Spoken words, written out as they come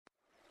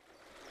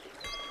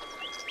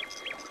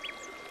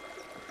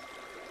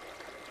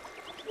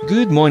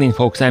Good morning,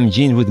 folks. I'm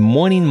Gene with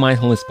Morning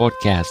Mindfulness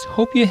Podcast.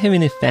 Hope you're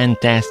having a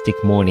fantastic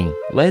morning.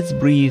 Let's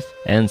breathe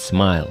and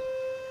smile.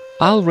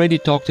 I already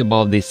talked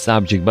about this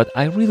subject, but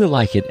I really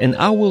like it, and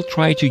I will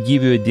try to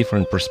give you a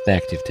different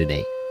perspective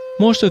today.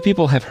 Most of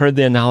people have heard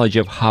the analogy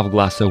of half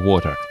glass of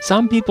water.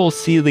 Some people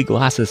see the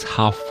glass as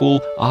half full,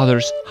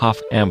 others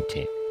half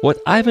empty. What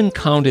I've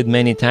encountered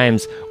many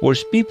times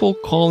was people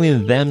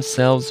calling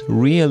themselves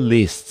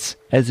realists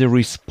as a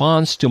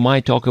response to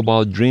my talk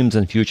about dreams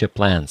and future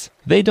plans.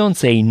 They don't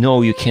say,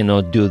 no, you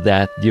cannot do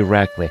that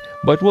directly.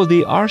 But what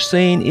they are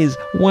saying is,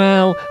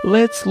 well,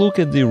 let's look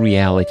at the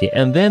reality.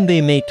 And then they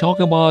may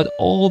talk about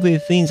all the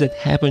things that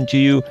happen to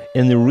you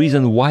and the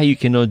reason why you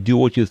cannot do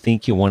what you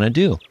think you want to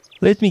do.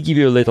 Let me give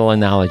you a little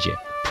analogy.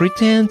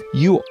 Pretend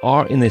you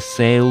are in a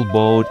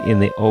sailboat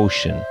in the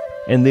ocean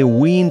and the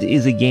wind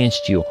is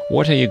against you.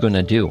 What are you going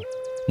to do?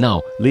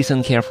 Now,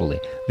 listen carefully.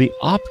 The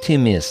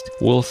optimist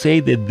will say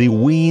that the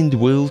wind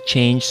will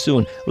change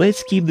soon.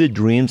 Let's keep the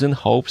dreams and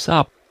hopes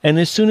up. And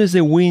as soon as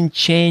the wind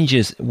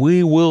changes,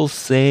 we will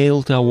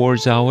sail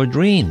towards our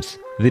dreams.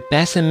 The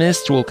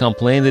pessimist will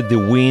complain that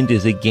the wind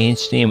is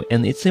against him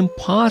and it's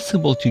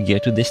impossible to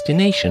get to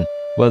destination.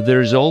 But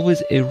there's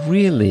always a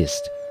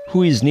realist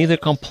who is neither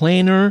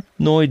complainer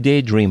nor a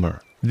daydreamer.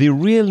 The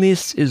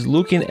realist is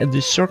looking at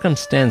the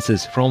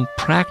circumstances from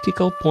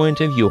practical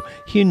point of view.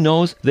 He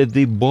knows that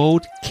the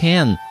boat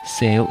can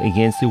sail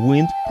against the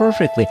wind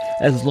perfectly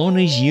as long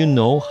as you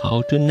know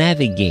how to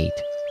navigate.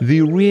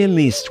 The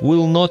realist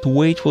will not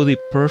wait for the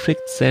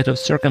perfect set of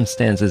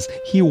circumstances.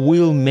 He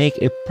will make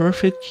a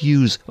perfect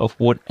use of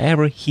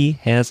whatever he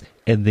has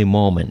at the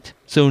moment.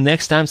 So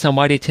next time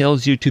somebody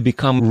tells you to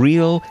become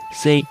real,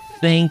 say,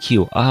 thank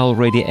you, I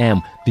already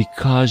am,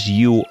 because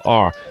you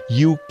are.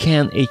 You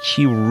can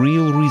achieve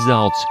real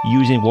results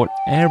using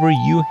whatever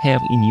you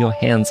have in your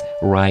hands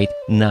right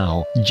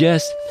now.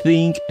 Just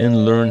think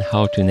and learn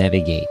how to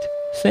navigate.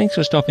 Thanks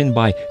for stopping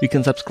by. You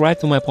can subscribe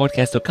to my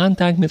podcast or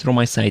contact me through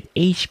my site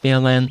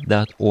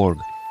hpln.org.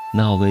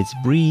 Now let's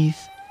breathe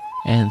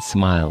and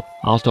smile.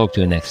 I'll talk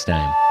to you next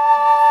time.